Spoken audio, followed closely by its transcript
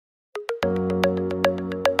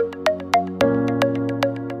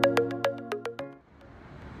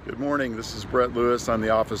morning, this is Brett Lewis. I'm the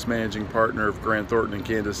office managing partner of Grant Thornton in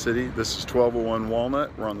Kansas City. This is 1201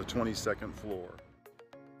 Walnut. We're on the 22nd floor.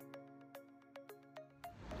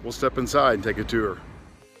 We'll step inside and take a tour.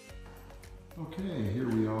 Okay, here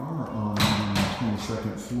we are on the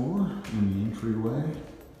 22nd floor in the entryway,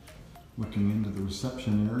 looking into the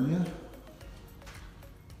reception area.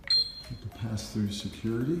 You can pass through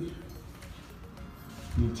security.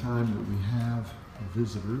 Anytime that we have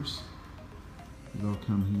visitors, they'll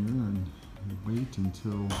come here and wait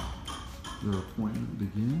until their appointment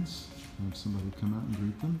begins. Have somebody come out and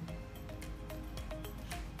greet them.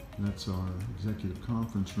 That's our executive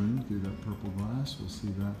conference room through that purple glass. We'll see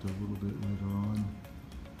that a little bit later on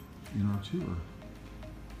in our tour.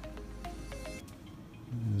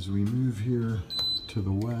 As we move here to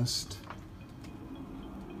the west,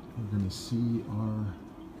 we're going to see our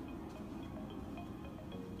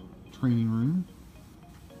training room.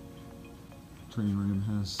 The training room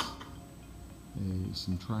has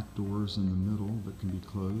some track doors in the middle that can be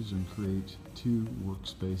closed and create two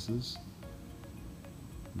workspaces.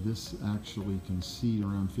 This actually can seat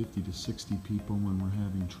around 50 to 60 people when we're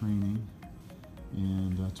having training,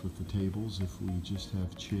 and that's with the tables. If we just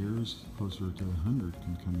have chairs, closer to 100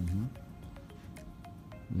 can come in here.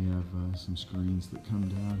 We have some screens that come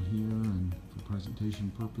down here and for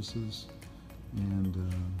presentation purposes, and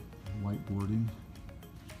whiteboarding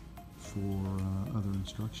for other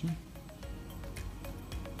instruction.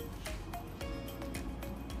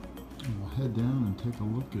 And we'll head down and take a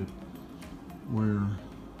look at where a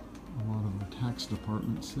lot of the tax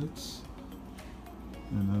department sits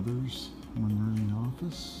and others when they're in the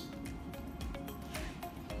office.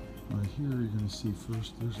 Right here you're going to see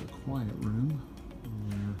first there's a quiet room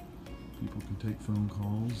where people can take phone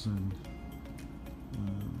calls and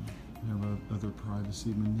have other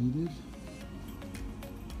privacy when needed.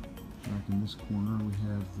 Back in this corner we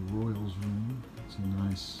have the Royals room. It's a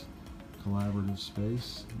nice collaborative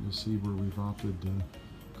space. You'll see where we've opted to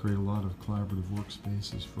create a lot of collaborative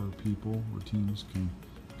workspaces for our people where teams can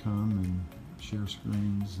come and share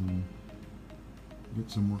screens and get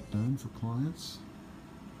some work done for clients.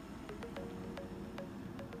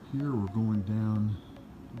 Here we're going down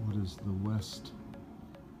what is the west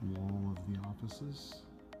wall of the offices.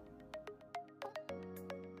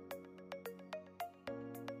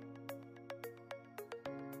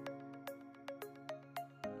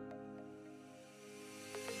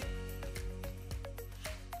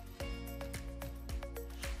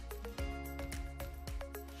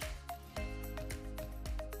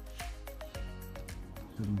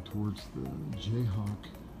 Heading towards the Jayhawk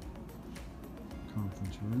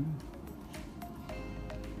conference room.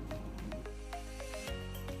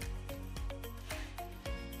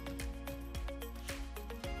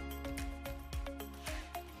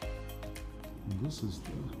 And this is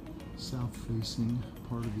the south-facing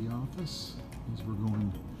part of the office as we're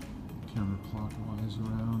going counterclockwise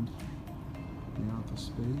around the office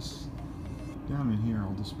space. Down in here,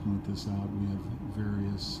 I'll just point this out, we have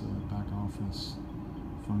various back office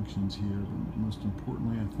functions here, but most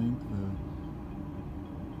importantly I think the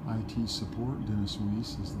IT support. Dennis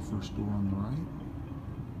Weiss is the first door on the right.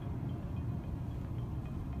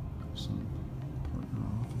 Some partner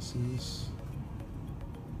offices.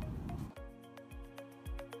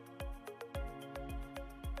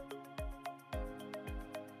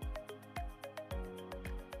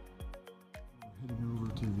 Heading over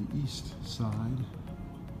to the east side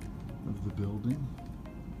of the building.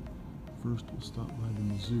 First we'll stop by the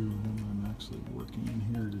Mizzou room. I'm actually working in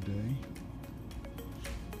here today.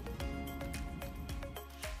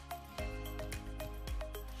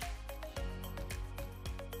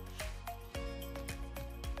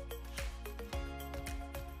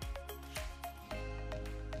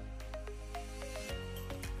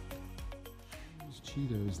 These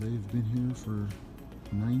Cheetos, they've been here for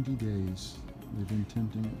 90 days. They've been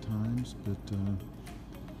tempting at times, but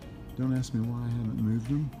don't ask me why I haven't moved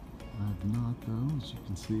them. I have not, though, as you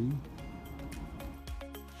can see.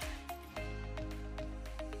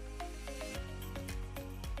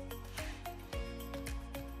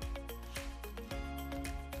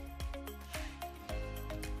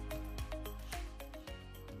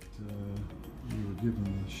 We were given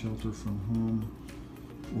the shelter from home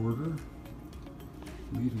order,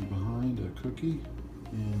 leaving behind a cookie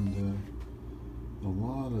and a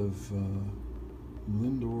lot of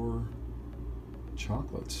Lindor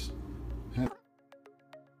chocolates. Our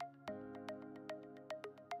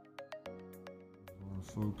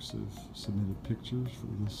folks have submitted pictures for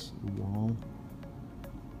this wall.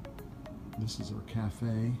 This is our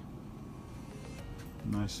cafe.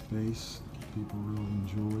 Nice space. People really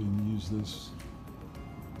enjoy and use this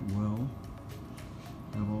well.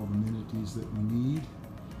 Have all the amenities that we need,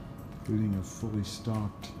 including a fully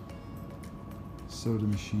stocked soda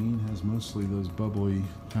machine. Has mostly those bubbly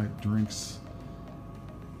type drinks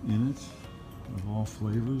in it of all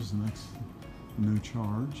flavors, and that's no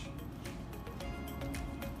charge.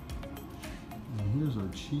 And here's our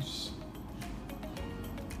Chiefs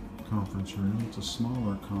conference room. It's a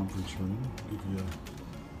smaller conference room. Give you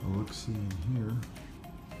a look-see in here.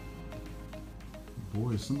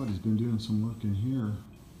 Boy, somebody's been doing some work in here.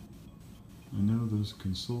 I know those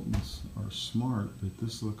consultants are smart, but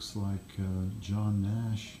this looks like John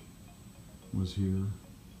Nash was here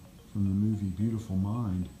from the movie Beautiful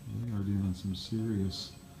Mind. They are doing some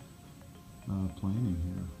serious planning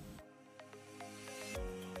here.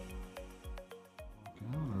 Look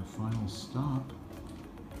out, our final stop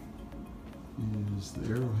is the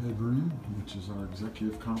Arrowhead Room, which is our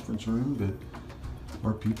executive conference room that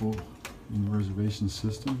our people in the reservation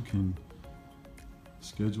system can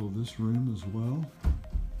schedule this room as well.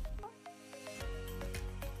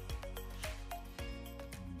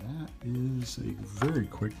 And that is a very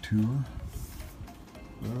quick tour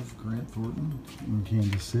of Grant Thornton in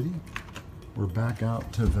Kansas City. We're back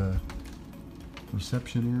out to the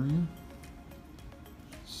reception area.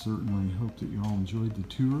 Certainly hope that you all enjoyed the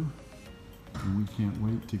tour, and we can't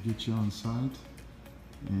wait to get you on site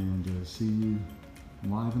and see you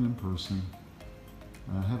live and in person.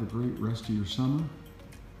 Have a great rest of your summer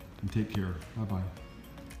and take care. Bye-bye.